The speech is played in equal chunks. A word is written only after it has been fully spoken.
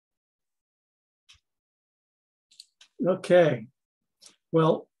Okay,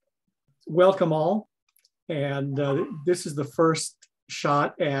 well, welcome all. And this is the first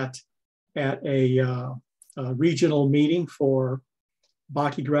shot at a regional meeting for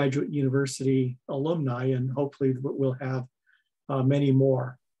Bakke Graduate University alumni, and hopefully we'll have many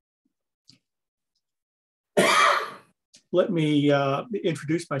more. Let me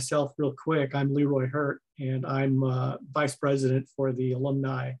introduce myself real quick. I'm Leroy Hurt, and I'm Vice President for the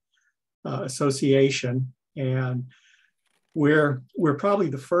Alumni Association. And we're probably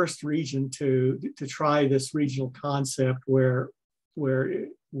the first region to try this regional concept where we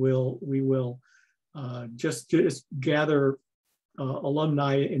will just gather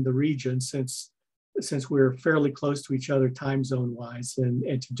alumni in the region, since we're fairly close to each other time zone wise,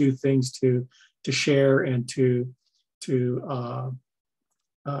 and to do things to share and to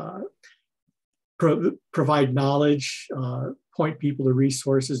provide knowledge, point people to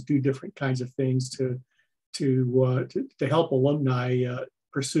resources, do different kinds of things to help alumni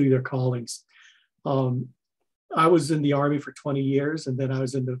pursue their callings. I was in the Army for 20 years, and then I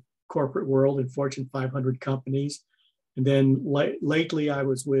was in the corporate world in Fortune 500 companies. And then lately I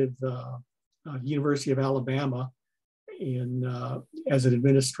was with University of Alabama as an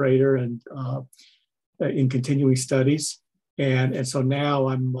administrator and in continuing studies. And so now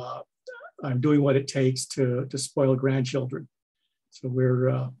I'm doing what it takes to spoil grandchildren. So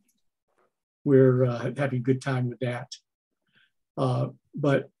we're having a good time with that.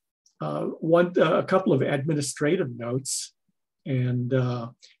 But a couple of administrative notes, and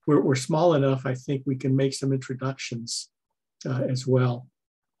we're small enough, I think we can make some introductions as well.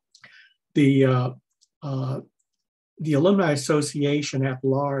 The Alumni Association at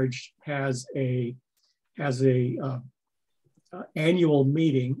large has a annual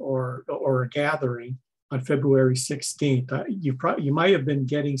meeting or a gathering on February 16th. You might have been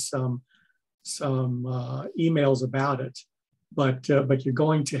getting some emails about it, but you're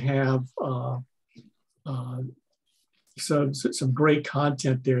going to have some great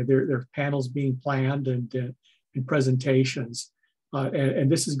content there. There are panels being planned and presentations,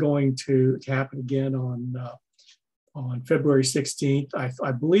 and this is going to happen again on February 16th.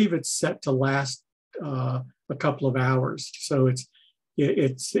 I believe it's set to last a couple of hours, so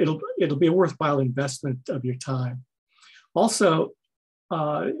it'll be a worthwhile investment of your time. Also,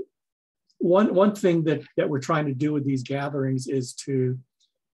 one thing that we're trying to do with these gatherings is to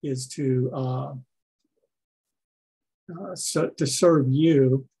serve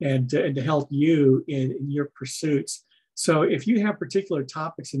you and to help you in your pursuits. So if you have particular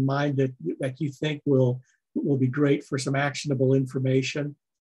topics in mind that you think will be great for some actionable information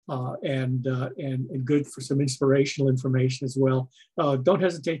and good for some inspirational information as well, don't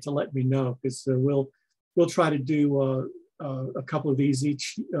hesitate to let me know, because we'll try to do a couple of these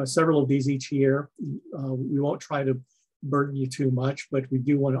several of these each year. We won't try to burden you too much, but we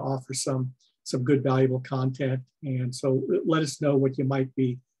do want to offer some good, valuable content. And so let us know what you might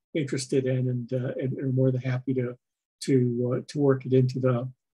be interested in, and we're more than happy to work it into the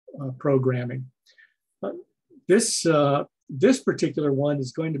programming. This particular one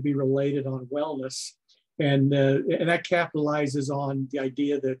is going to be related on wellness, and that capitalizes on the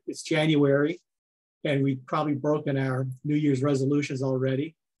idea that it's January, and we've probably broken our New Year's resolutions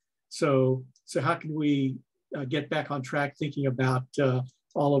already. So how can we get back on track thinking about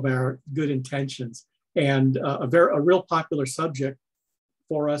all of our good intentions? And a real popular subject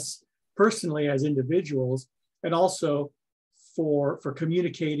for us personally as individuals, and also for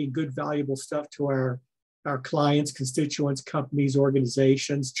communicating good, valuable stuff to our clients, constituents, companies,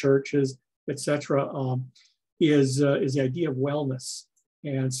 organizations, churches, etc., is the idea of wellness.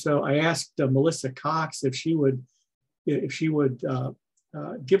 And so I asked Melissa Cox if she would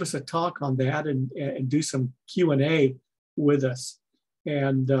give us a talk on that and do some Q&A with us.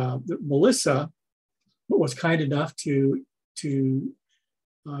 And Melissa was kind enough to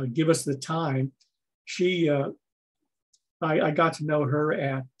give us the time. I got to know her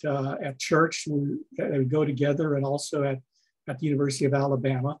at church. We go together, and also at the University of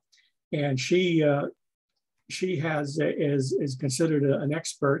Alabama. And she is considered an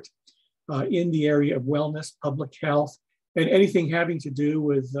expert in the area of wellness, public health, and anything having to do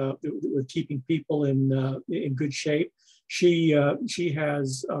with keeping people in good shape. She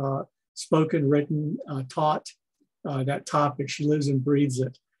has spoken, written, taught that topic. She lives and breathes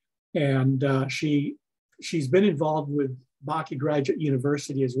it, and she's been involved with Bakke Graduate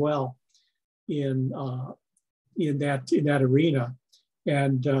University as well in that arena,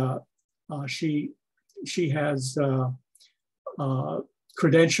 and she has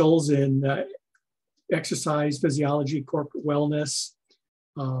credentials in exercise physiology, corporate wellness,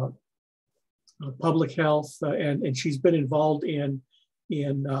 public health, and she's been involved in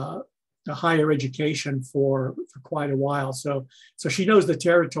higher education for quite a while. So she knows the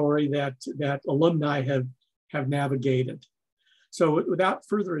territory that alumni have navigated. So without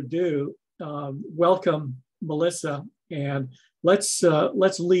further ado, welcome, Melissa, and let's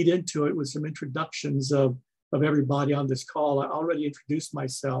lead into it with some introductions of everybody on this call. I already introduced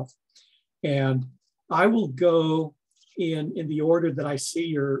myself, and I will go in the order that I see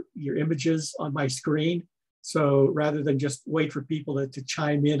your images on my screen. So rather than just wait for people to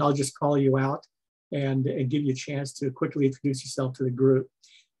chime in, I'll just call you out and give you a chance to quickly introduce yourself to the group.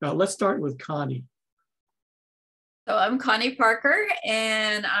 Let's start with Connie. So I'm Connie Parker,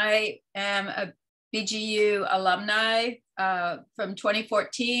 and I am a BGU alumni from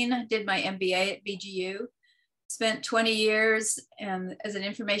 2014. Did my MBA at BGU. Spent 20 years as an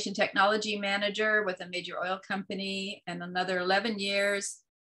information technology manager with a major oil company, and another 11 years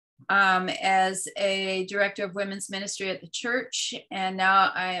as a director of women's ministry at the church. And now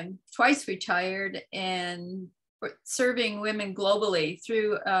I am twice retired and serving women globally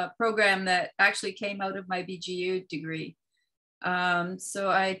through a program that actually came out of my BGU degree. So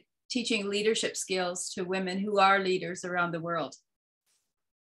I'm teaching leadership skills to women who are leaders around the world.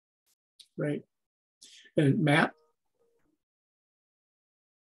 Great. And Matt?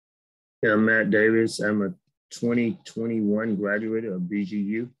 Yeah, I'm Matt Davis. I'm a 2021 graduate of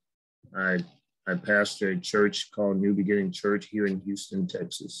BGU. I pastor a church called New Beginning Church here in Houston,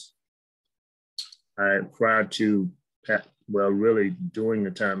 Texas. Prior to, really during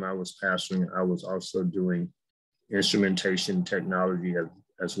the time I was pastoring, I was also doing instrumentation technology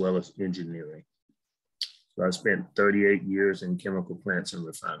as well as engineering. So I spent 38 years in chemical plants and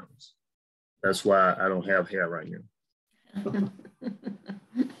refineries. That's why I don't have hair right now.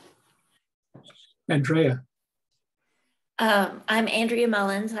 Andrea. I'm Andrea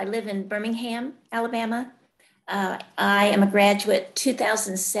Mullins. I live in Birmingham, Alabama. I am a graduate,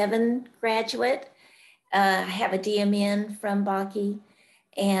 2007 graduate. I have a DMN from Bakke,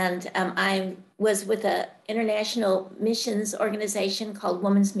 and I was with an international missions organization called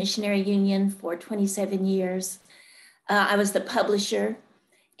Women's Missionary Union for 27 years. I was the publisher,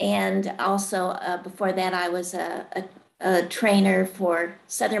 and also before that I was a trainer for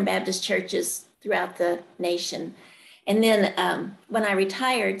Southern Baptist churches throughout the nation. And then when I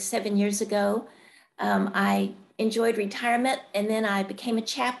retired 7 years ago, I enjoyed retirement, and then I became a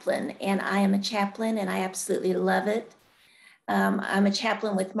chaplain, and I am a chaplain and I absolutely love it. I'm a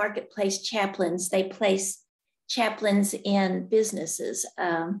chaplain with Marketplace Chaplains. They place chaplains in businesses.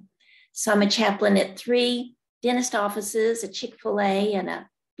 So I'm a chaplain at 3 dentist offices, a Chick-fil-A, and a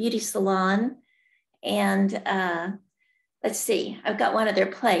beauty salon. And let's see, I've got one other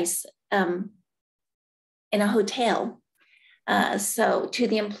place in a hotel. So to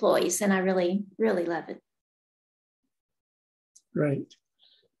the employees, and I really, really love it. Great.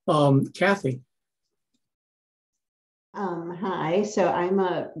 Kathy. Hi, so I'm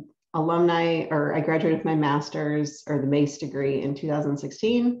a alumni, or I graduated with my master's or the MACE degree in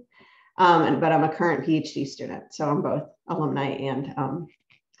 2016, but I'm a current PhD student. So I'm both alumni and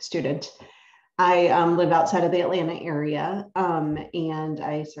student. I live outside of the Atlanta area, and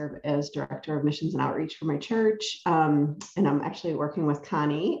I serve as director of missions and outreach for my church. And I'm actually working with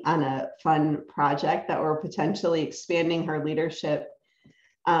Connie on a fun project that we're potentially expanding her leadership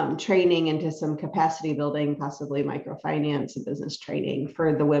training into some capacity building, possibly microfinance and business training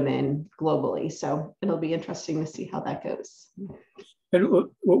for the women globally. So it'll be interesting to see how that goes. And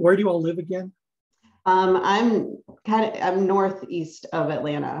where do you all live again? I'm northeast of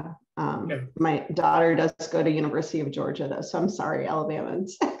Atlanta. Okay. My daughter does go to University of Georgia, though, so I'm sorry,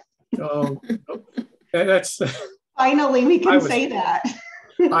 Alabamans. Oh, that's finally we can say that.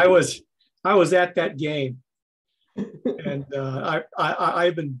 I was at that game, and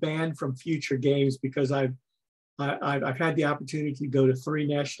I've been banned from future games because I've had the opportunity to go to 3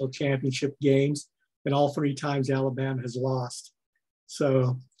 national championship games, and all 3 times Alabama has lost.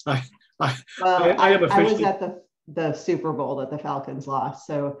 So I was at the Super Bowl that the Falcons lost.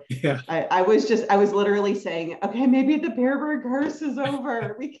 So yeah, I was literally saying, okay, maybe the Bearberg curse is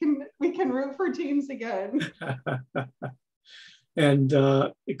over. We can root for teams again. And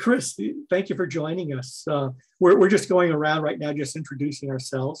Chris, thank you for joining us. We're just going around right now, just introducing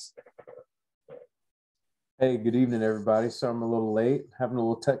ourselves. Hey, good evening, everybody. So I'm a little late, having a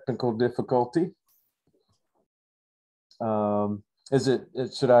little technical difficulty.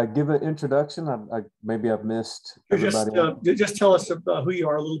 Should I give an introduction? Maybe I've missed everybody. Just tell us who you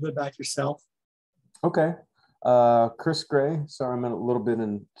are, a little bit about yourself. Okay. Chris Gray. Sorry, I'm a little bit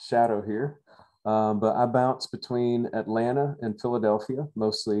in shadow here. But I bounce between Atlanta and Philadelphia,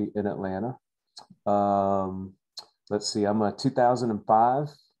 mostly in Atlanta. Let's see, I'm a 2005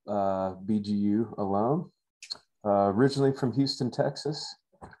 BGU alum, originally from Houston, Texas.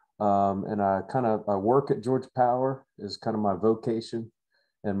 And I work at Georgia Power is kind of my vocation.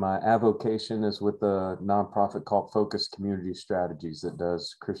 And my avocation is with a nonprofit called Focus Community Strategies that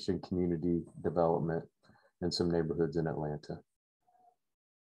does Christian community development in some neighborhoods in Atlanta.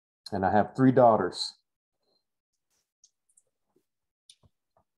 And I have 3 daughters.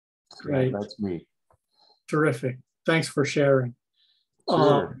 Great. So that's me. Terrific. Thanks for sharing.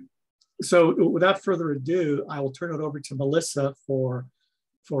 Sure. So without further ado, I will turn it over to Melissa for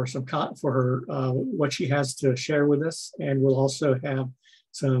her what she has to share with us, and we'll also have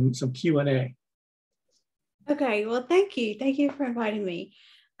some Q&A. Okay, well, thank you for inviting me.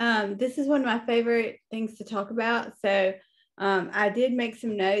 This is one of my favorite things to talk about. So I did make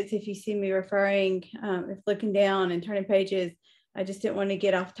some notes. If you see me referring, if looking down and turning pages, I just didn't want to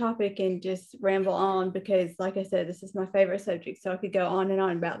get off topic and just ramble on, because like I said, this is my favorite subject, so I could go on and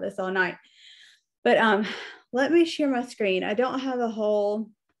on about this all night. But let me share my screen. I don't have a whole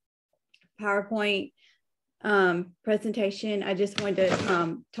PowerPoint presentation. I just wanted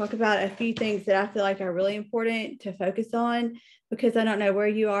to talk about a few things that I feel like are really important to focus on, because I don't know where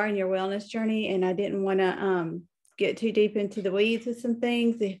you are in your wellness journey, and I didn't want to get too deep into the weeds with some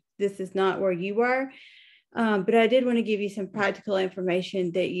things if this is not where you were. But I did want to give you some practical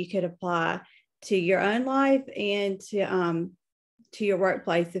information that you could apply to your own life and to your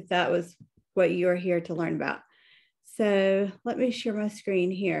workplace, if that was what you are here to learn about. So let me share my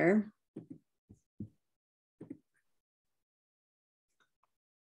screen here.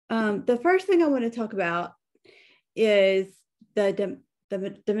 The first thing I want to talk about is the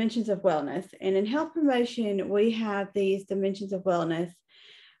dimensions of wellness. And in health promotion, we have these dimensions of wellness: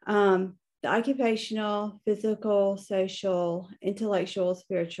 the occupational, physical, social, intellectual,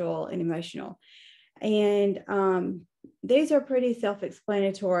 spiritual, and emotional. And these are pretty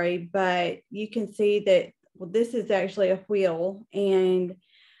self-explanatory, but you can see that, well, this is actually a wheel. And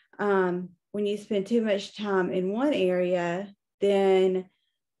when you spend too much time in one area, then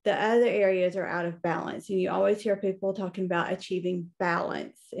the other areas are out of balance. And you always hear people talking about achieving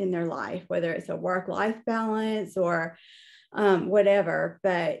balance in their life, whether it's a work-life balance or whatever.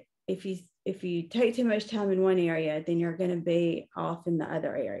 But if you take too much time in one area, then you're going to be off in the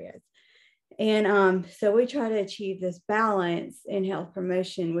other areas. And so we try to achieve this balance in health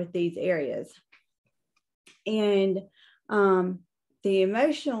promotion with these areas. And the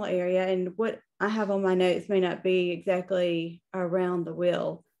emotional area, and what I have on my notes may not be exactly around the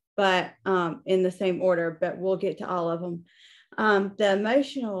wheel, but in the same order, but we'll get to all of them. The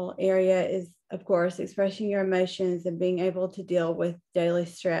emotional area is, of course, expressing your emotions and being able to deal with daily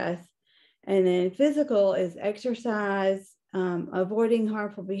stress. And then physical is exercise, avoiding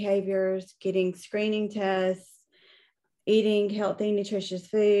harmful behaviors, getting screening tests, eating healthy, nutritious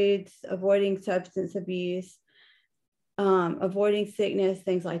foods, avoiding substance abuse, avoiding sickness,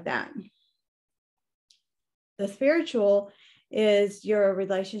 things like that. The spiritual is your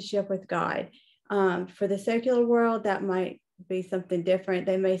relationship with God. For the secular world, that might be something different.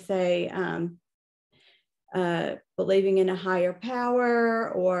 They may say believing in a higher power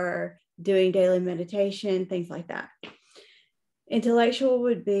or doing daily meditation, things like that. Intellectual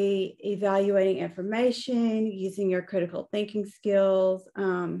would be evaluating information, using your critical thinking skills,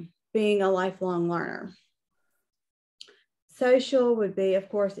 being a lifelong learner. Social would be, of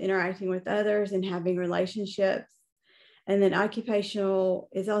course, interacting with others and having relationships. And then occupational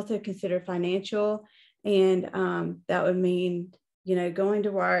is also considered financial. And that would mean, going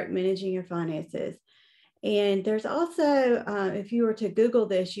to work, managing your finances. And there's also, if you were to Google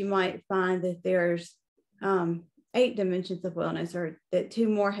this, you might find that there's 8 dimensions of wellness, or that 2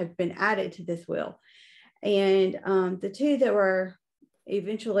 more have been added to this wheel. And the 2 that were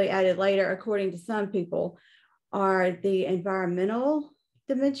eventually added later, according to some people, are the environmental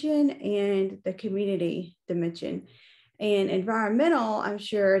dimension and the community dimension. And environmental, I'm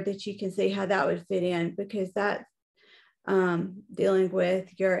sure that you can see how that would fit in, because that's dealing with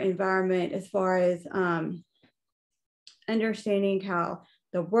your environment as far as understanding how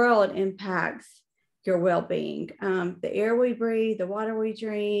the world impacts your well-being, the air we breathe, the water we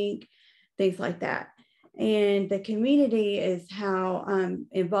drink, things like that. And the community is how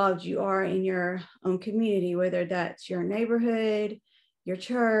involved you are in your own community, whether that's your neighborhood, your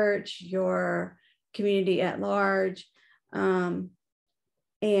church, your community at large. And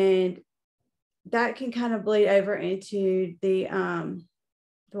that can kind of bleed over into the, some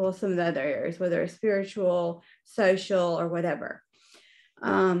of the other areas, whether it's spiritual, social, or whatever.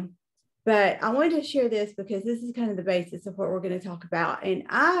 But I wanted to share this because this is kind of the basis of what we're going to talk about. And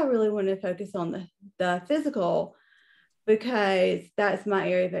I really want to focus on the physical because that's my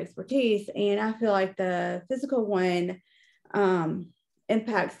area of expertise. And I feel like the physical one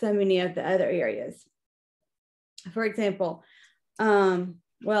impacts so many of the other areas. For example,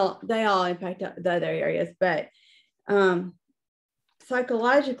 well, they all impact the other areas, but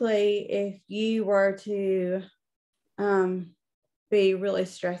psychologically, if you were to be really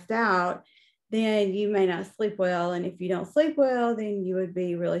stressed out, then you may not sleep well. And if you don't sleep well, then you would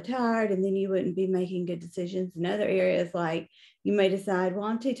be really tired, and then you wouldn't be making good decisions in other areas. Like you may decide, well,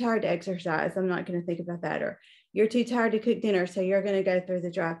 I'm too tired to exercise, I'm not going to think about that. Or you're too tired to cook dinner, so you're going to go through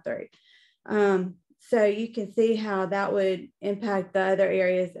the drive-through. So you can see how that would impact the other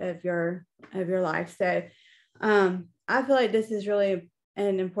areas of your life. So I feel like this is really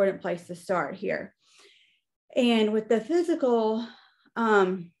an important place to start here. And with the physical,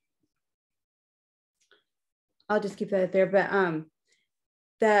 I'll just keep that there. But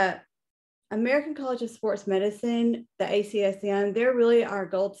the American College of Sports Medicine, the ACSM, they're really our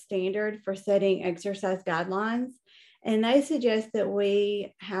gold standard for setting exercise guidelines. And they suggest that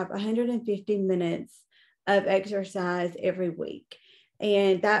we have 150 minutes of exercise every week.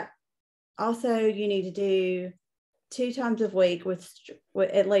 And that also you need to do 2 times a week with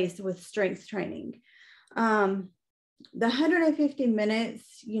at least with strength training. The 150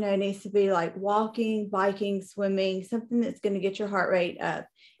 minutes, needs to be like walking, biking, swimming, something that's going to get your heart rate up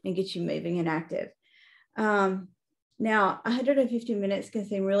and get you moving and active. Now, 150 minutes can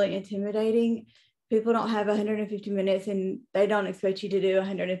seem really intimidating. People don't have 150 minutes and they don't expect you to do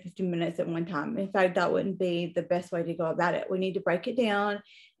 150 minutes at one time. In fact, that wouldn't be the best way to go about it. We need to break it down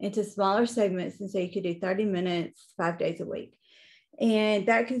into smaller segments. And so you could do 30 minutes, 5 days a week. And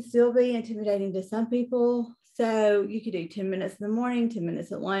that can still be intimidating to some people. So you could do 10 minutes in the morning, 10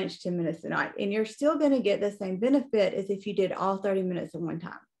 minutes at lunch, 10 minutes at night. And you're still going to get the same benefit as if you did all 30 minutes at one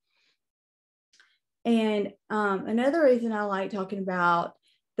time. And another reason I like talking about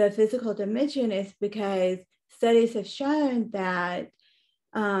the physical dimension is because studies have shown that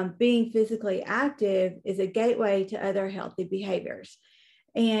being physically active is a gateway to other healthy behaviors.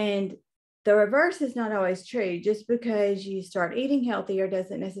 And the reverse is not always true. Just because you start eating healthier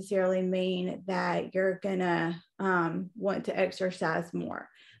doesn't necessarily mean that you're gonna want to exercise more.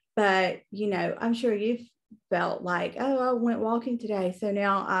 But, I'm sure you've felt like, oh, I went walking today, so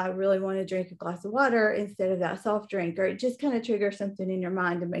now I really want to drink a glass of water instead of that soft drink, or it just kind of triggers something in your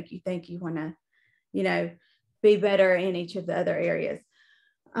mind to make you think you want to, be better in each of the other areas.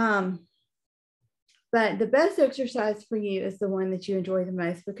 But the best exercise for you is the one that you enjoy the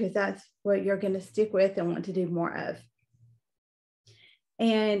most, because that's what you're going to stick with and want to do more of.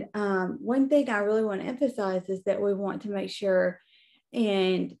 And one thing I really want to emphasize is that we want to make sure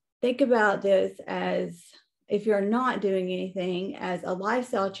and think about this as, if you're not doing anything, as a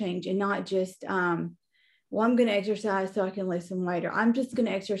lifestyle change, and not just, well, I'm going to exercise so I can lose some weight, or I'm just going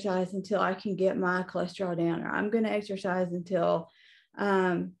to exercise until I can get my cholesterol down, or I'm going to exercise until,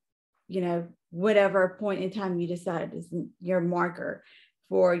 whatever point in time you decide is your marker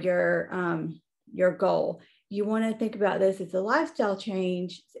for your goal. You want to think about this as a lifestyle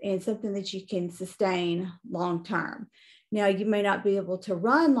change and something that you can sustain long term. Now, you may not be able to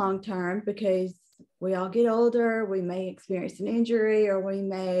run long term because we all get older. We may experience an injury, or we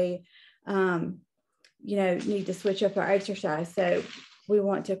may, need to switch up our exercise. So we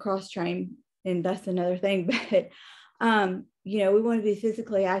want to cross train, and that's another thing. But we want to be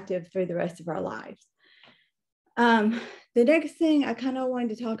physically active through the rest of our lives. The next thing I kind of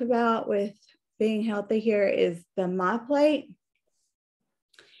wanted to talk about with being healthy here is the My Plate.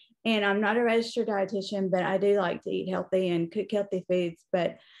 And I'm not a registered dietitian, but I do like to eat healthy and cook healthy foods.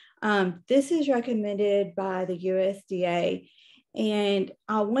 But this is recommended by the USDA. And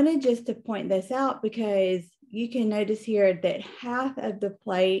I wanted just to point this out because you can notice here that half of the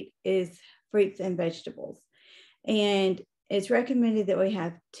plate is fruits and vegetables. And it's recommended that we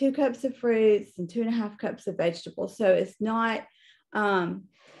have 2 cups of fruits and 2.5 cups of vegetables. So it's not,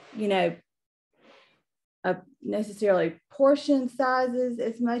 necessarily portion sizes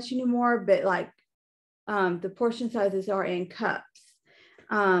as much anymore, but like the portion sizes are in cups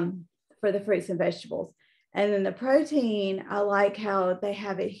for the fruits and vegetables. And then the protein, I like how they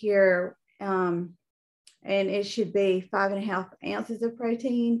have it here, and it should be 5.5 ounces of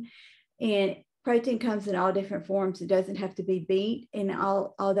protein. And protein comes in all different forms. It doesn't have to be beet. And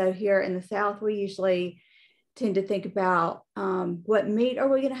although here in the South, we usually tend to think about what meat are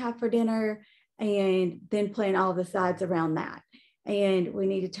we going to have for dinner, and then plan all the sides around that. And we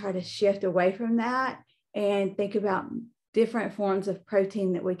need to try to shift away from that and think about different forms of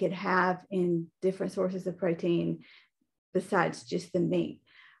protein that we could have in different sources of protein besides just the meat.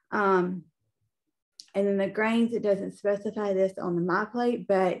 And then the grains, it doesn't specify this on the My Plate,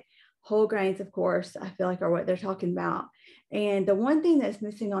 but whole grains, of course, I feel like are what they're talking about. And the one thing that's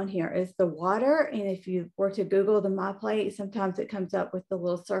missing on here is the water. And if you were to Google the My Plate, sometimes it comes up with the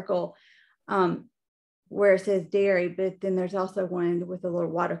little circle where it says dairy, but then there's also one with a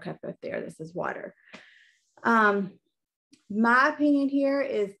little water cup up there that says water. My opinion here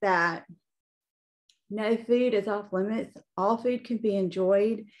is that no food is off limits. All food can be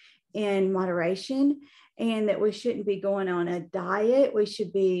enjoyed in moderation, and that we shouldn't be going on a diet. We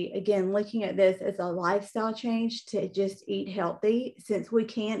should be, again, looking at this as a lifestyle change to just eat healthy, since we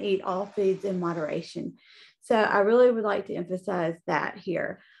can eat all foods in moderation. So I really would like to emphasize that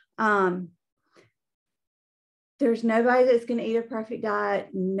here. There's nobody that's going to eat a perfect diet.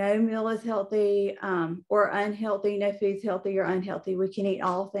 No meal is healthy or unhealthy. No food's healthy or unhealthy. We can eat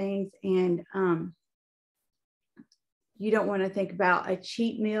all things. And you don't want to think about a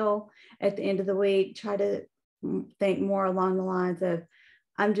cheat meal at the end of the week. Try to think more along the lines of,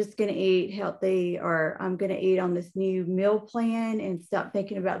 I'm just going to eat healthy, or I'm going to eat on this new meal plan, and stop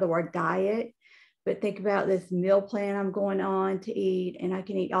thinking about the word diet. But think about this meal plan I'm going on to eat, and I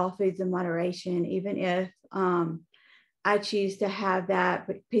can eat all foods in moderation, even if I choose to have that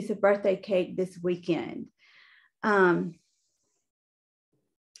piece of birthday cake this weekend.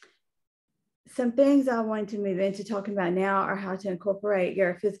 Some things I want to move into talking about now are how to incorporate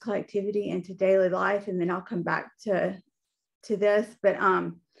your physical activity into daily life, and then I'll come back to this. But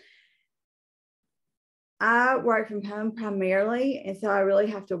I work from home primarily, and so I really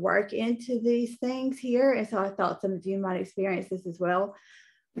have to work into these things here. And so I thought some of you might experience this as well.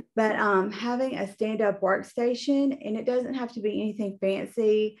 But having a stand-up workstation, and it doesn't have to be anything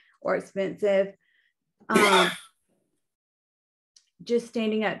fancy or expensive. Just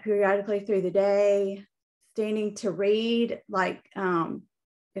standing up periodically through the day, standing to read. Like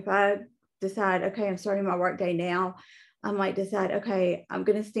if I decide, okay, I'm starting my work day now, I might decide, okay, I'm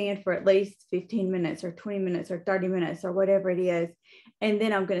going to stand for at least 15 minutes or 20 minutes or 30 minutes or whatever it is. And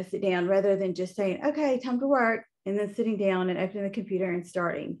then I'm going to sit down, rather than just saying, okay, time to work, and then sitting down and opening the computer and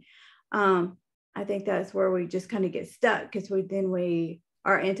starting. I think that's where we just kind of get stuck, because we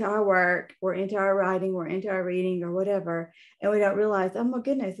are into our work, we're into our writing, we're into our reading or whatever. And we don't realize, oh my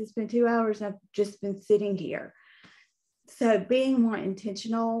goodness, it's been 2 hours and I've just been sitting here. So being more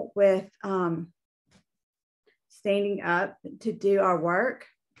intentional with standing up to do our work.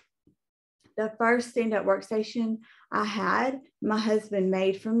 The first stand-up workstation I had, my husband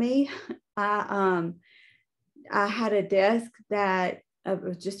made for me. I had a desk that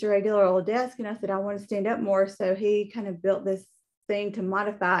was just a regular old desk, and I said, I want to stand up more. So he kind of built this thing to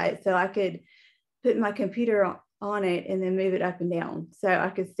modify it so I could put my computer on it and then move it up and down, so I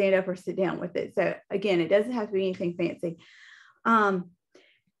could stand up or sit down with it. So again, it doesn't have to be anything fancy.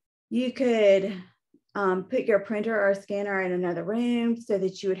 You could put your printer or scanner in another room so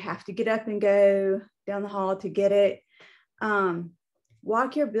that you would have to get up and go down the hall to get it.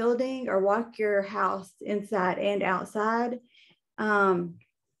 Walk your building or walk your house inside and outside.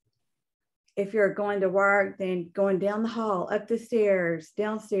 If you're going to work, then going down the hall, up the stairs,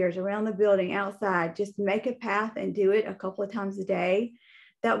 downstairs, around the building, outside, just make a path and do it a couple of times a day.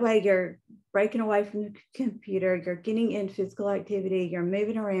 That way you're breaking away from the computer, you're getting in physical activity, you're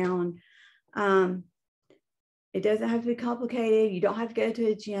moving around. It doesn't have to be complicated. You don't have to go to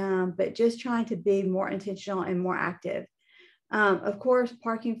a gym, but just trying to be more intentional and more active. Of course,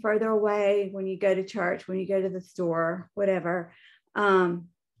 parking further away when you go to church, when you go to the store, whatever.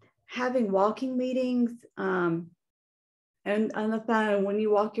 Having walking meetings and on the phone when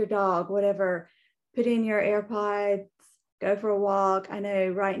you walk your dog, whatever. Put in your AirPods, go for a walk. I know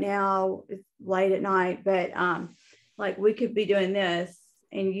right now it's late at night, but like we could be doing this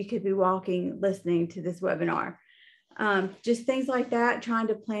and you could be walking, listening to this webinar. Just things like that, trying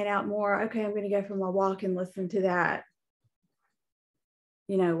to plan out more. Okay, I'm going to go for my walk and listen to that,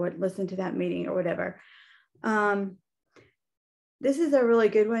 listen to that meeting or whatever. This is a really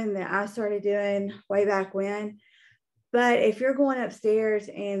good one that I started doing way back when. But if you're going upstairs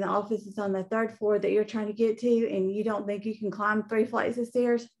and the office is on the 3rd floor that you're trying to get to, and you don't think you can climb 3 flights of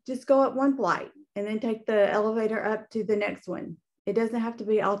stairs, just go up 1 flight and then take the elevator up to the next one. It doesn't have to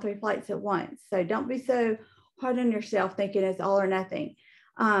be all 3 flights at once. So don't be so hard on yourself thinking it's all or nothing.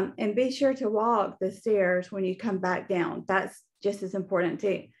 And be sure to walk the stairs when you come back down. That's just as important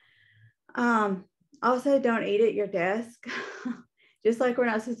too. Also, don't eat at your desk. Just like we're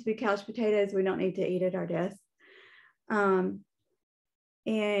not supposed to be couch potatoes, we don't need to eat at our desk. And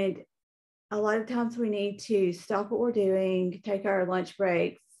a lot of times we need to stop what we're doing, take our lunch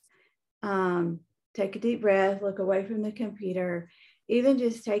breaks, take a deep breath, look away from the computer. Even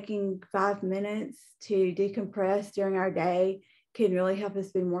just taking 5 minutes to decompress during our day can really help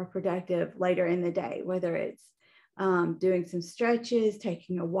us be more productive later in the day, whether it's doing some stretches,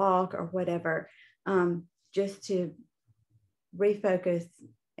 taking a walk, or whatever, just to refocus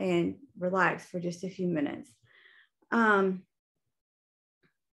and relax for just a few minutes.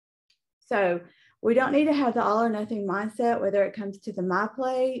 So we don't need to have the all or nothing mindset, whether it comes to the My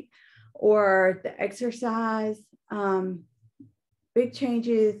Plate or the exercise. Big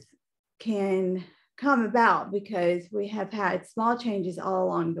changes can come about because we have had small changes all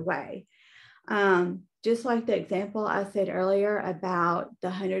along the way. Just like the example I said earlier about the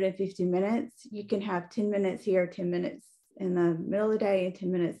 150 minutes, you can have 10 minutes here, 10 minutes in the middle of the day, and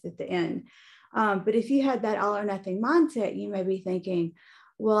 10 minutes at the end. But if you had that all or nothing mindset, you may be thinking,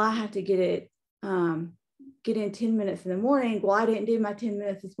 well, I have to get in 10 minutes in the morning. Well, I didn't do my 10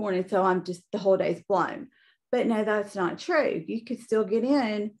 minutes this morning, so I'm just, the whole day's blown. But no, that's not true. You could still get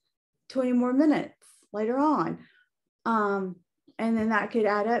in 20 more minutes later on. And then that could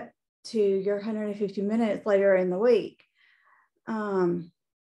add up to your 150 minutes later in the week.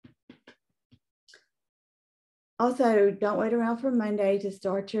 Also, don't wait around for Monday to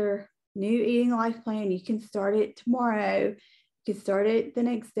start your new eating life plan. You can start it tomorrow. You can start it the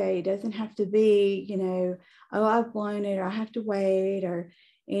next day. It doesn't have to be, oh, I've blown it, or I have to wait, or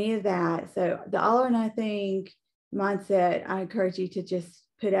any of that. So the all or nothing mindset, I encourage you to just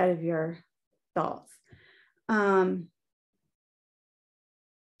put out of your thoughts.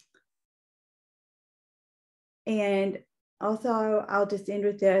 And also, I'll just end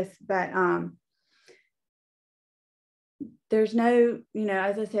with this, but there's no,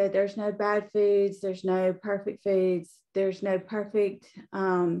 as I said, there's no bad foods, there's no perfect foods, there's no perfect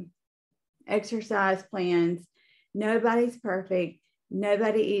exercise plans. Nobody's perfect.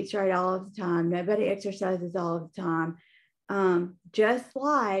 Nobody eats right all of the time. Nobody exercises all of the time. Just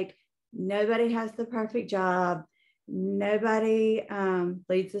like nobody has the perfect job. Nobody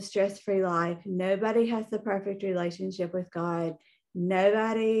leads a stress-free life. Nobody has the perfect relationship with God.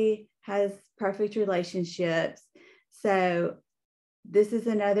 Nobody has perfect relationships. So this is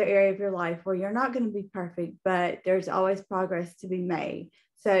another area of your life where you're not going to be perfect, but there's always progress to be made.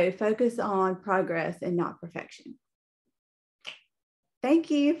 So focus on progress and not perfection. Thank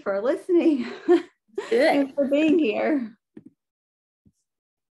you for listening and for being here.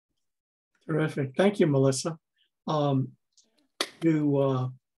 Terrific. Thank you, Melissa. Do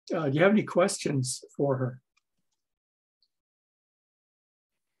you have any questions for her?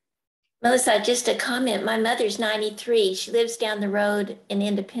 Melissa, just a comment. My mother's 93. She lives down the road in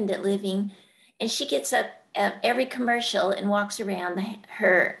independent living, and she gets up at every commercial and walks around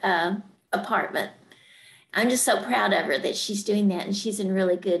her apartment. I'm just so proud of her that she's doing that, and she's in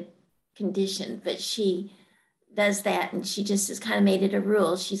really good condition, but she does that, and she just has kind of made it a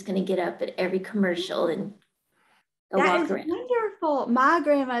rule. She's going to get up at every commercial and walk around. Wonderful. My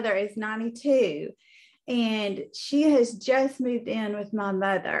grandmother is 92, and she has just moved in with my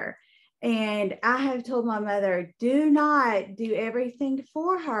mother. And I have told my mother, do not do everything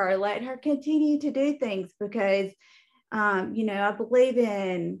for her. Let her continue to do things because, I believe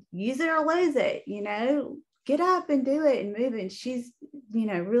in use it or lose it, get up and do it and move. And she's,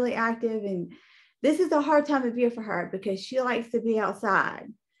 really active. And this is a hard time of year for her because she likes to be outside.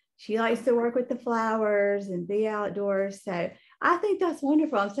 She likes to work with the flowers and be outdoors. So I think that's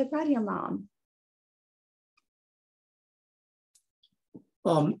wonderful. I'm so proud of your mom.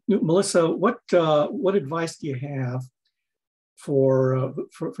 Melissa, what advice do you have for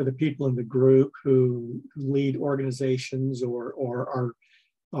the people in the group who lead organizations or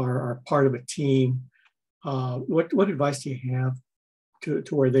are part of a team? What advice do you have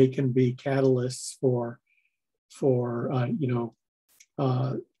to where they can be catalysts for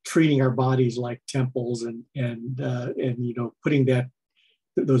treating our bodies like temples and putting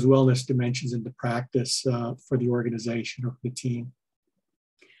those wellness dimensions into practice for the organization or for the team?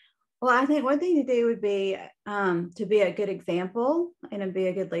 Well, I think one thing to do would be to be a good example and to be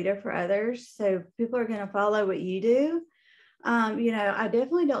a good leader for others. So people are going to follow what you do. I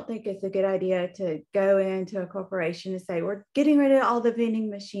definitely don't think it's a good idea to go into a corporation and say, we're getting rid of all the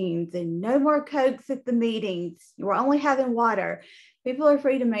vending machines and no more Cokes at the meetings. We're only having water. People are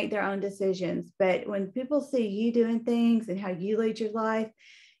free to make their own decisions. But when people see you doing things and how you lead your life,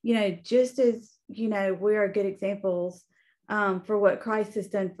 just as, we are good examples for what Christ has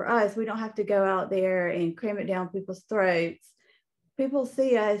done for us. We don't have to go out there and cram it down people's throats. People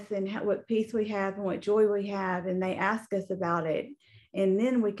see us and what peace we have and what joy we have, and they ask us about it. And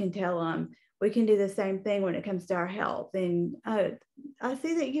then we can tell them, we can do the same thing when it comes to our health. And I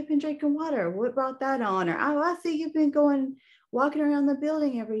see that you've been drinking water. What brought that on? Or, oh, I see you've been walking around the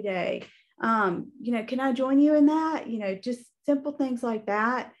building every day. Can I join you in that? Just simple things like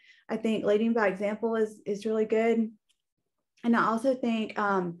that. I think leading by example is really good. And I also think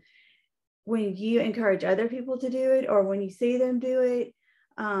when you encourage other people to do it, or when you see them do it,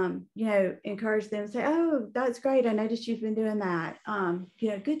 encourage them, say, oh, that's great. I noticed you've been doing that.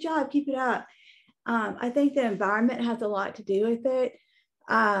 Good job, keep it up. I think the environment has a lot to do with it.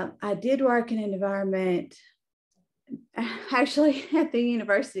 I did work in an environment, actually at the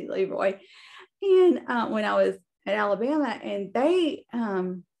University of Leroy, and when I was at Alabama, and they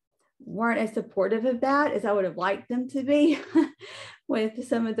weren't as supportive of that as I would have liked them to be with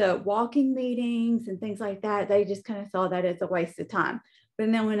some of the walking meetings and things like that. They just kind of saw that as a waste of time.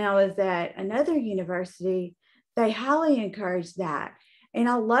 But then when I was at another university, they highly encouraged that. And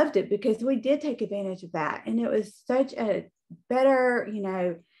I loved it because we did take advantage of that. And it was such a better,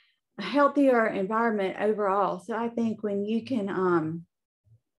 a healthier environment overall. So I think when you can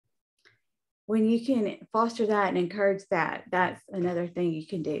foster that and encourage that, that's another thing you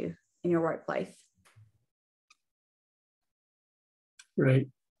can do in your workplace. Right.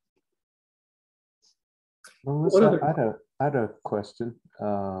 Melissa, I had a question.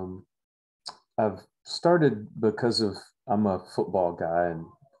 I've started because I'm a football guy, and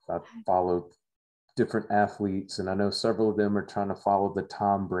I follow different athletes, and I know several of them are trying to follow the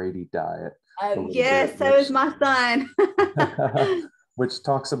Tom Brady diet. Yes, so is my son. Which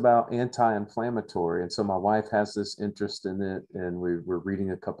talks about anti-inflammatory. And so my wife has this interest in it, and we're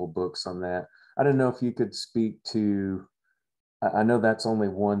reading a couple books on that. I don't know if you could speak to, I know that's only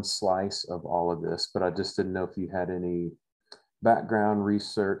one slice of all of this, but I just didn't know if you had any background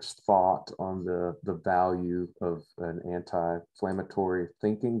research thought on the value of an anti-inflammatory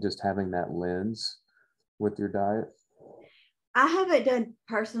thinking, just having that lens with your diet. I haven't done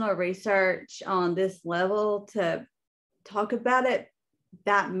personal research on this level to talk about it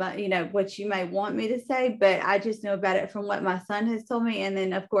that much, what you may want me to say, but I just know about it from what my son has told me. And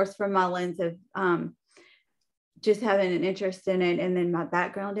then of course, from my lens of just having an interest in it, and then my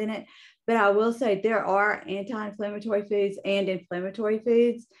background in it. But I will say there are anti-inflammatory foods and inflammatory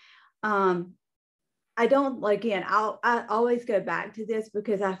foods. I always go back to this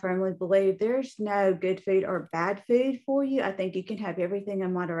because I firmly believe there's no good food or bad food for you. I think you can have everything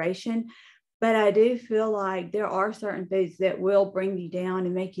in moderation. But I do feel like there are certain foods that will bring you down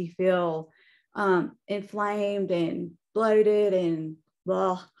and make you feel inflamed and bloated and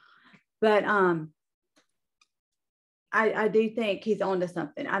blah. But I do think he's onto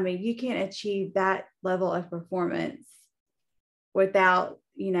something. I mean, you can't achieve that level of performance without,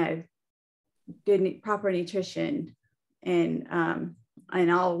 good, proper nutrition and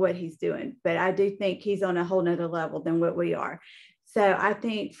all what he's doing. But I do think he's on a whole nother level than what we are. So I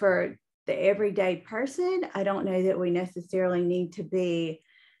think for the everyday person, I don't know that we necessarily need to be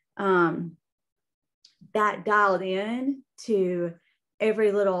that dialed in to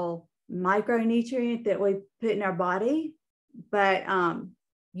every little micronutrient that we put in our body, but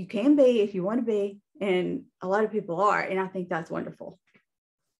you can be if you want to be, and a lot of people are, and I think that's wonderful.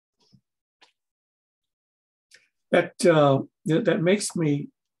 That makes me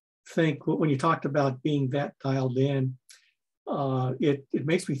think, when you talked about being that dialed in, it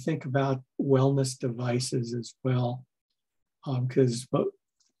makes me think about wellness devices as well, because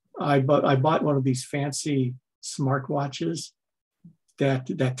I bought one of these fancy smartwatches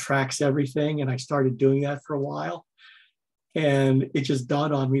that tracks everything, and I started doing that for a while, and it just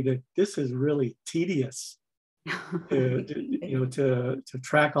dawned on me that this is really tedious to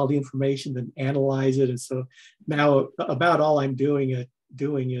track all the information and analyze it. And so now about all I'm doing is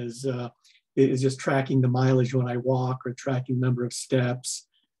just tracking the mileage when I walk, or tracking the number of steps.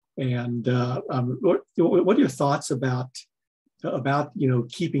 And what are your thoughts about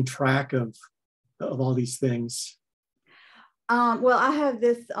keeping track of all these things? Well, I have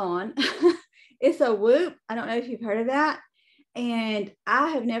this on. It's a Whoop. I don't know if you've heard of that. And I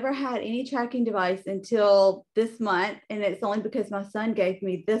have never had any tracking device until this month. And it's only because my son gave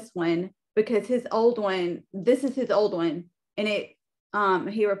me this one, because this is his old one. And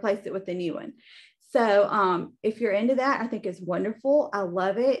he replaced it with a new one. So if you're into that, I think it's wonderful. I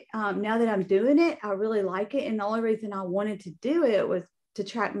love it. Now that I'm doing it, I really like it. And the only reason I wanted to do it was to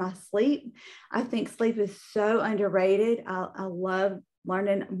track my sleep. I think sleep is so underrated. I love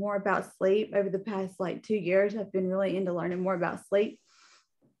learning more about sleep. Over the past 2 years, I've been really into learning more about sleep.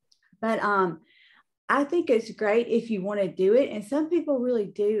 But I think it's great if you want to do it. And some people really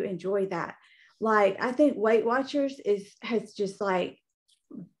do enjoy that. I think Weight Watchers has just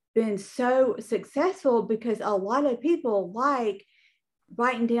been so successful because a lot of people like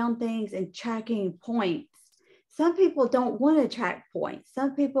writing down things and tracking points. Some people don't want to track points.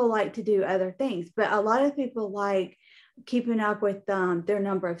 Some people like to do other things, but a lot of people like keeping up with their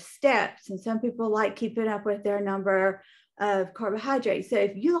number of steps. And some people like keeping up with their number of carbohydrates. So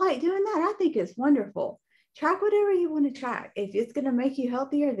if you like doing that, I think it's wonderful. Track whatever you want to track. If it's going to make you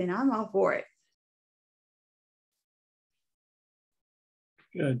healthier, then I'm all for it.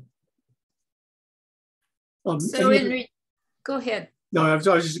 Good. So go ahead. No, I was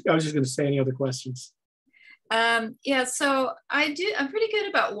just going to say, any other questions? Yeah, so I'm pretty good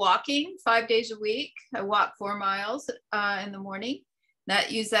about walking 5 days a week. I walk 4 miles in the morning.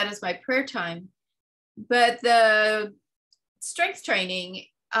 Use that as my prayer time. But the strength training,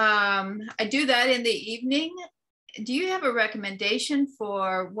 I do that in the evening. Do you have a recommendation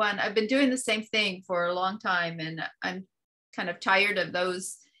for one? I've been doing the same thing for a long time, and I'm kind of tired of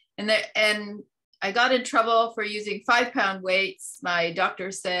those. And I got in trouble for using 5-pound weights. My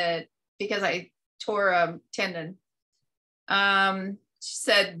doctor said, because I tore a tendon, she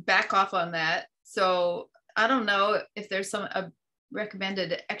said, back off on that. So I don't know if there's a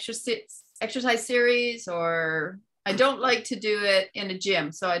recommended exercise series, or I don't like to do it in a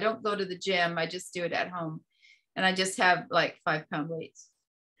gym. So I don't go to the gym. I just do it at home. And I just have like 5-pound weights.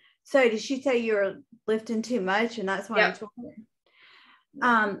 So did she say you're lifting too much and that's why Yep. you're talking?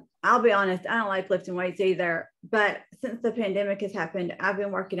 I'll be honest, I don't like lifting weights either. But since the pandemic has happened, I've been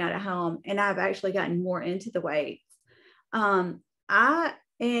working out at home and I've actually gotten more into the weights. And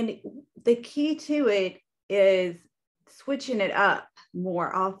the key to it is switching it up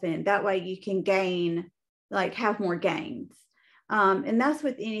more often. That way you can have more gains. And that's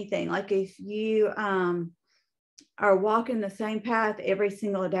with anything. Like if you are walking the same path every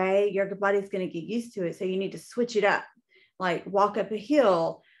single day, your body's going to get used to it. So you need to switch it up, like walk up a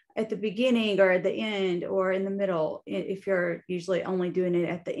hill at the beginning or at the end or in the middle. If you're usually only doing it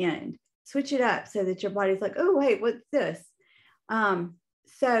at the end, switch it up so that your body's like, oh, wait, what's this?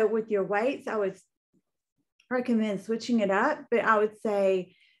 So with your weights, I would recommend switching it up, but I would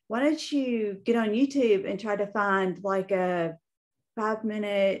say, why don't you get on YouTube and try to find like a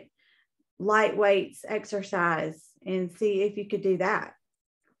 5-minute light weights exercise and see if you could do that.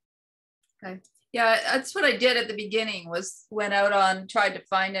 Okay. Yeah, that's what I did at the beginning, was went out tried to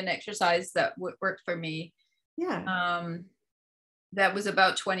find an exercise that worked for me. Yeah. That was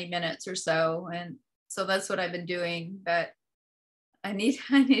about 20 minutes or so. And so that's what I've been doing, but I need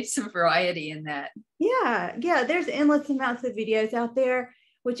some variety in that. Yeah. There's endless amounts of videos out there,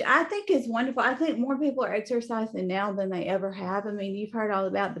 which I think is wonderful. I think more people are exercising now than they ever have. I mean, you've heard all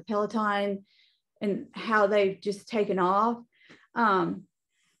about the Peloton and how they've just taken off.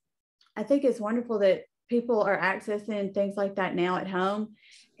 I think it's wonderful that people are accessing things like that now at home.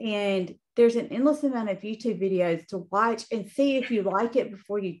 And there's an endless amount of YouTube videos to watch and see if you like it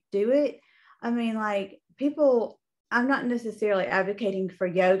before you do it. I mean, like I'm not necessarily advocating for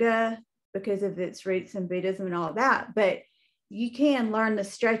yoga because of its roots in Buddhism and all of that, but you can learn the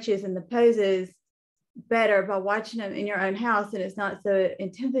stretches and the poses better by watching them in your own house, and it's not so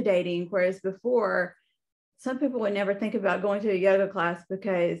intimidating. Whereas before, some people would never think about going to a yoga class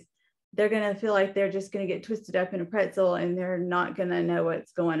because they're going to feel like they're just going to get twisted up in a pretzel and they're not going to know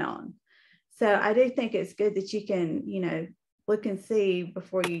what's going on. So I do think it's good that you can, look and see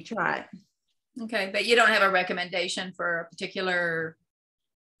before you try it. Okay, but you don't have a recommendation for a particular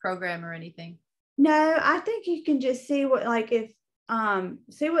program or anything? No, I think you can just see what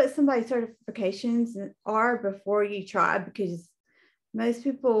see what somebody's certifications are before you try, because most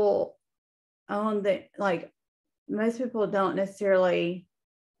people don't necessarily,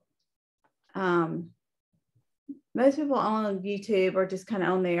 most people on YouTube are just kind of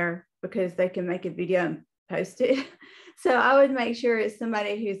on there because they can make a video and post it. So I would make sure it's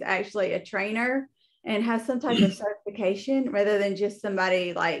somebody who's actually a trainer and has some type of certification, rather than just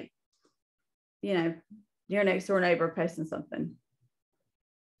somebody like, your next door neighbor posting something.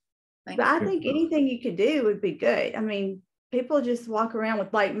 But I think anything you could do would be good. I mean, people just walk around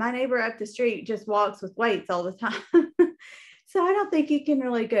with, like, my neighbor up the street just walks with weights all the time. So I don't think you can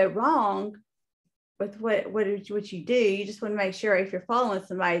really go wrong with what you do. You just want to make sure if you're following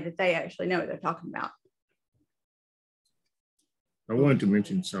somebody that they actually know what they're talking about. I wanted to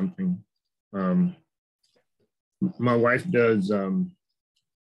mention something. My wife does a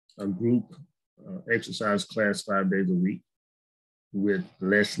group exercise class 5 days a week with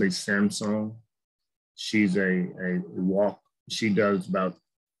Leslie Samson. She's she does about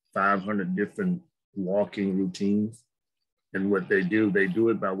 500 different walking routines. And what they do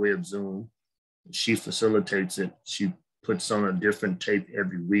it by way of Zoom. She facilitates it. She puts on a different tape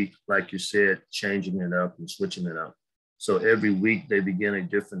every week, like you said, changing it up and switching it up. So every week they begin a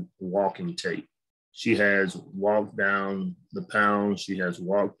different walking tape. She has walked down the pounds, she has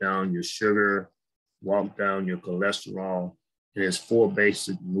walked down your sugar, walked down your cholesterol. And it's 4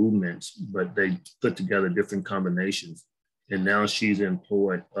 basic movements, but they put together different combinations. And now she's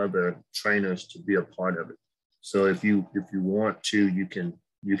employed other trainers to be a part of it. So if you want to, you can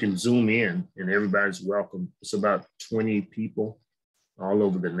zoom in and everybody's welcome. It's about 20 people all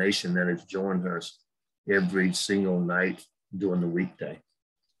over the nation that has joined us every single night during the weekday.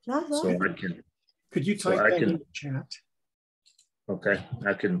 So I can. Could you type that in the chat? Okay,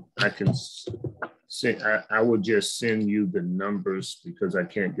 I can send. I will just send you the numbers because I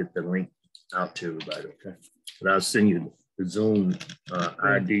can't get the link out to everybody. Okay, but I'll send you the Zoom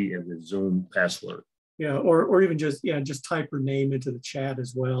ID and the Zoom password. Yeah, or even just type her name into the chat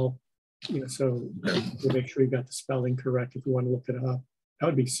as well. So we'll make sure you got the spelling correct if you want to look it up. That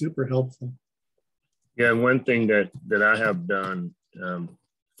would be super helpful. Yeah, one thing that I have done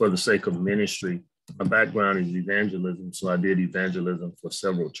for the sake of ministry, my background is evangelism, so I did evangelism for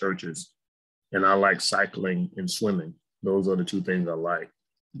several churches, and I like cycling and swimming. Those are the 2 things I like.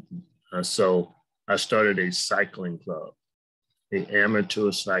 So I started a cycling club, an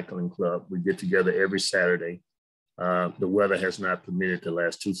amateur cycling club. We get together every Saturday. The weather has not permitted the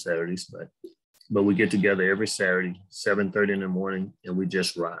last 2 Saturdays, but we get together every Saturday, 7:30 in the morning, and we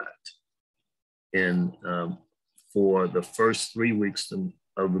just ride. And for the first 3 weeks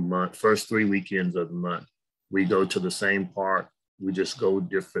of the month, first 3 weekends of the month, we go to the same park. We just go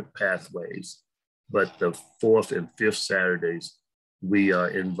different pathways. But the 4th and 5th Saturdays, we are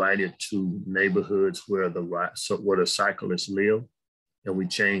invited to neighborhoods where the cyclists live, and we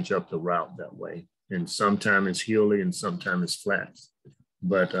change up the route that way. And sometimes it's hilly and sometimes it's flat.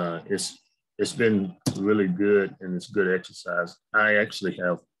 But it's been really good, and it's good exercise.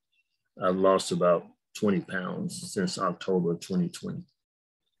 I've lost about 20 pounds since October 2020.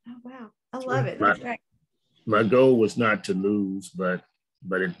 Oh, wow. I love it. That's great. My goal was not to lose, but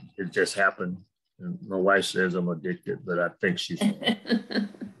it just happened. And my wife says I'm addicted, but I think she's.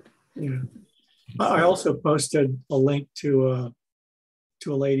 Yeah. I also posted a link to a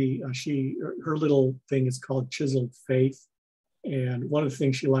lady. Her little thing is called Chiseled Faith. And one of the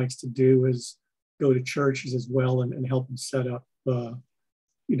things she likes to do is go to churches as well and help them set up,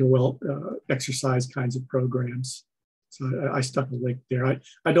 exercise kinds of programs. So I stuck a link there.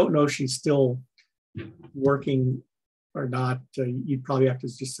 I don't know if she's still working or not. You'd probably have to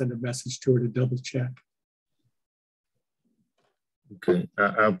just send a message to her to double check. Okay,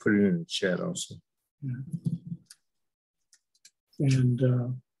 I'll put it in the chat also. Yeah. And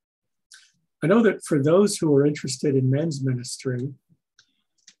I know that for those who are interested in men's ministry,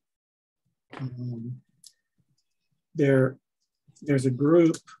 there's a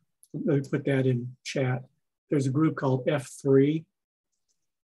group, let me put that in chat. There's a group called F3,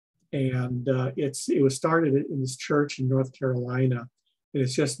 and it was started in this church in North Carolina, and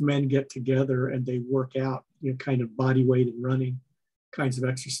it's just men get together and they work out, kind of body weight and running kinds of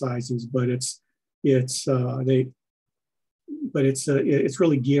exercises, but it's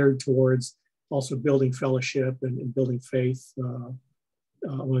really geared towards also building fellowship and building faith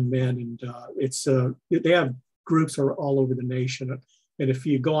among men, and they have groups all over the nation, and if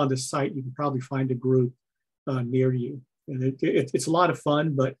you go on the site, you can probably find a group near you, and it's a lot of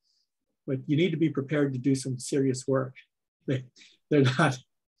fun, but you need to be prepared to do some serious work. They're not,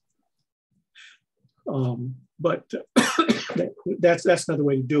 but that's another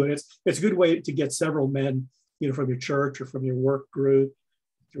way to do it. It's a good way to get several men, from your church or from your work group,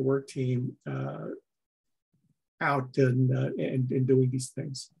 your work team, out and doing these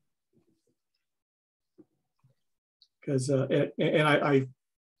things. Because and I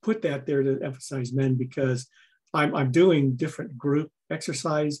put that there to emphasize men, because I'm doing different group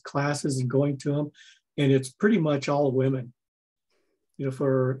exercise classes and going to them, and it's pretty much all women.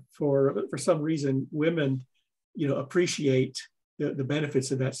 For some reason, women, appreciate the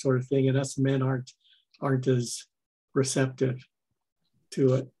benefits of that sort of thing, and us men aren't as receptive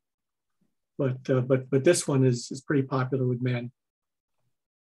to it. But this one is pretty popular with men.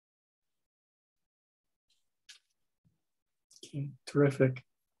 Okay, terrific.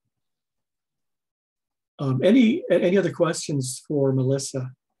 Any other questions for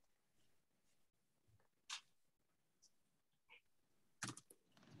Melissa?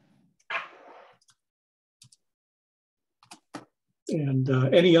 And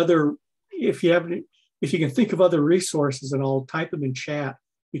any other, if you can think of other resources, and I'll type them in chat,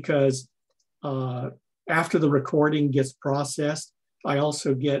 because after the recording gets processed, I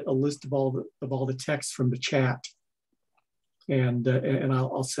also get a list of all the text from the chat. and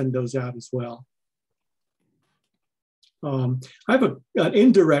I'll send those out as well. I have an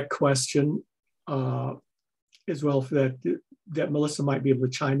indirect question as well for that Melissa might be able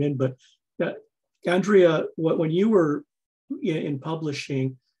to chime in. But Andrea, when you were in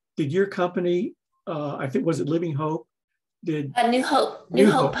publishing, did your company, I think, was it Living Hope? New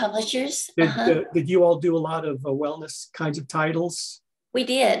Hope Publishers. Did you all do a lot of wellness kinds of titles? We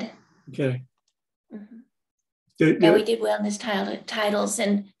did. Okay. Mm-hmm. We did wellness titles,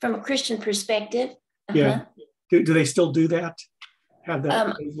 and from a Christian perspective. Yeah. Do they still do that? Have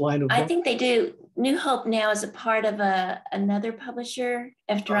that line of book? I think they do. New Hope now is a part of another publisher.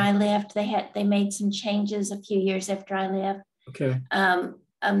 After I left, they made some changes a few years after I left. Okay.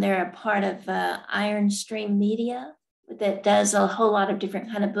 They're a part of Iron Stream Media that does a whole lot of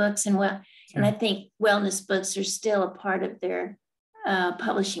different kind of books, and I think wellness books are still a part of their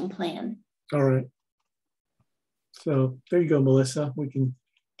publishing plan. All right. So there you go, Melissa. We can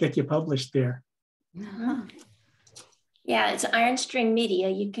get you published there. Uh-huh. Yeah, it's Iron Stream Media.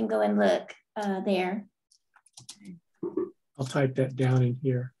 You can go and look there. I'll type that down in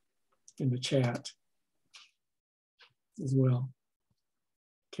here in the chat as well.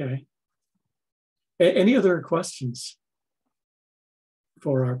 Okay. Any other questions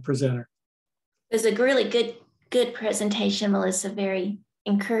for our presenter? It was a really good presentation, Melissa. Very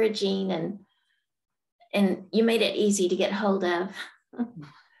encouraging, and you made it easy to get hold of.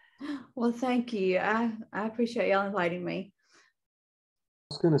 Well, thank you. I appreciate y'all inviting me.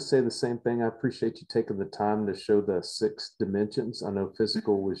 I was going to say the same thing. I appreciate you taking the time to show the 6 dimensions. I know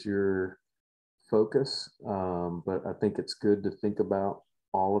physical was your focus, but I think it's good to think about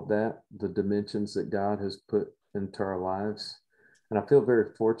all of that, the dimensions that God has put into our lives. And I feel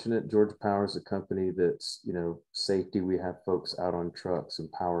very fortunate. Georgia Power is a company that's, safety. We have folks out on trucks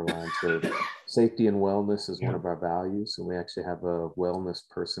and power lines. So safety and wellness is one of our values. And we actually have a wellness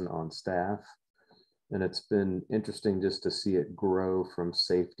person on staff. And it's been interesting just to see it grow from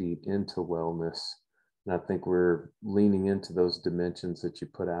safety into wellness. And I think we're leaning into those dimensions that you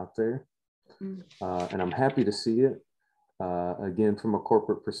put out there. And I'm happy to see it. Again, from a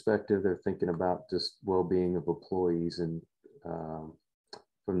corporate perspective, they're thinking about just well-being of employees and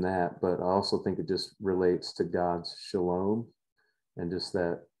from that, but I also think it just relates to God's shalom and just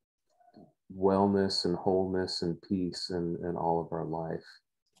that wellness and wholeness and peace in all of our life.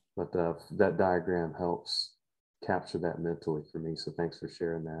 But that diagram helps capture that mentally for me. So thanks for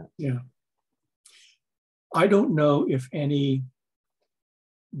sharing that. Yeah. I don't know if any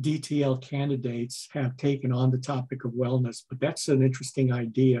DTL candidates have taken on the topic of wellness, but that's an interesting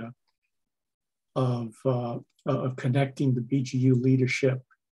idea of connecting the BGU leadership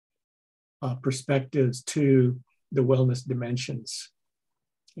perspectives to the wellness dimensions,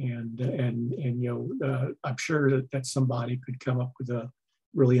 and I'm sure that somebody could come up with a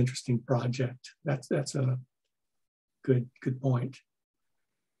really interesting project. That's a good point.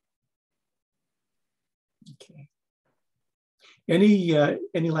 Okay.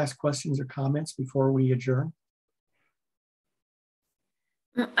 Any last questions or comments before we adjourn?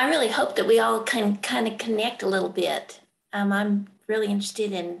 I really hope that we all can kind of connect a little bit. I'm really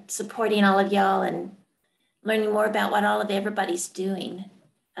interested in supporting all of y'all and learning more about what everybody's doing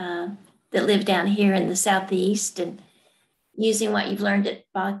that live down here in the Southeast, and using what you've learned at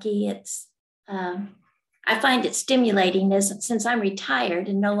Bakke. I find it stimulating since I'm retired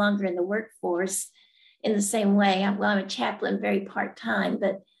and no longer in the workforce in the same way. I'm a chaplain, very part-time,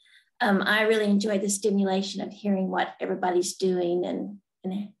 but I really enjoy the stimulation of hearing what everybody's doing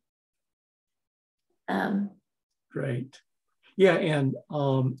Great. Yeah, and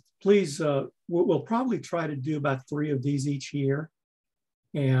please, we'll probably try to do about 3 of these each year.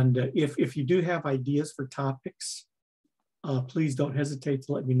 And if you do have ideas for topics, please don't hesitate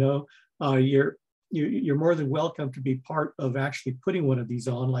to let me know. You're more than welcome to be part of actually putting one of these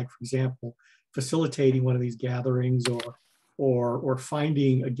on, like, for example, facilitating one of these gatherings, or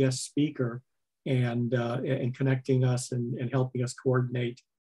finding a guest speaker and connecting us and helping us coordinate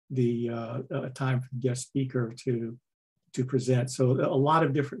the time for the guest speaker to present. So a lot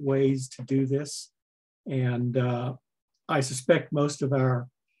of different ways to do this. And I suspect most of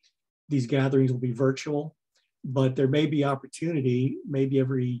these gatherings will be virtual, but there may be opportunity, maybe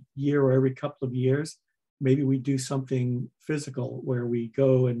every year or every couple of years, maybe we do something physical where we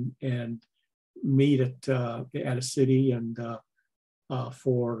go and meet at a city and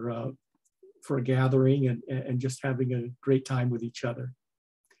for a gathering and just having a great time with each other.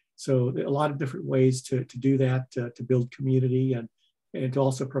 So a lot of different ways to do that, to build community and to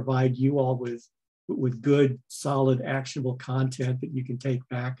also provide you all with good, solid, actionable content that you can take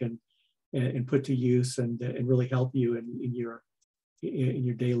back and put to use and really help you in your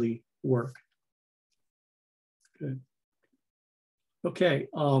daily work. Good. Okay.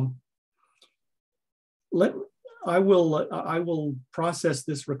 I will process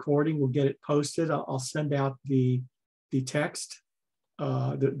this recording. We'll get it posted. I'll send out the text,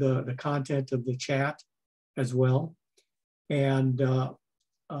 the content of the chat as well. And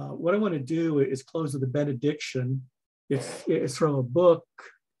what I want to do is close with a benediction. It's from a book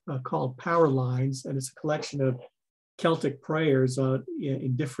called Power Lines, and it's a collection of Celtic prayers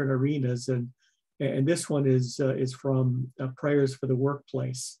in different arenas. And this one is from Prayers for the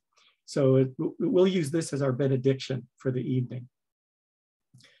Workplace. So we'll use this as our benediction for the evening.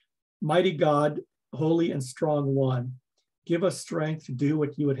 Mighty God, holy and strong one, give us strength to do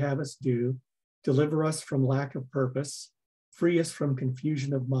what you would have us do, deliver us from lack of purpose, free us from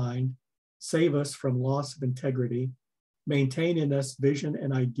confusion of mind, save us from loss of integrity, maintain in us vision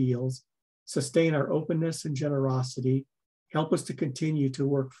and ideals, sustain our openness and generosity, help us to continue to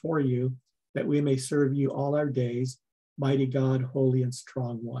work for you, that we may serve you all our days, mighty God, holy and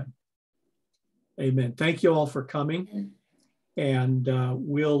strong one. Amen. Thank you all for coming, and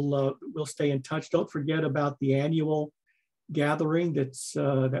we'll stay in touch. Don't forget about the annual gathering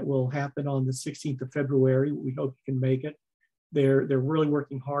that will happen on the 16th of February. We hope you can make it. They're really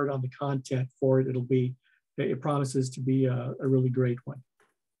working hard on the content for it. It promises to be a really great one.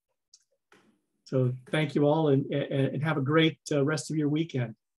 So thank you all, and have a great rest of your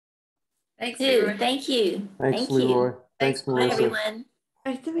weekend. Thanks, Leroy. Thank you. Thanks, Leroy. Thanks, Melissa. Bye, everyone.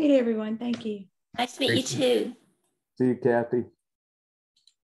 Nice to meet everyone. Thank you. Nice to meet you too. See you, Kathy.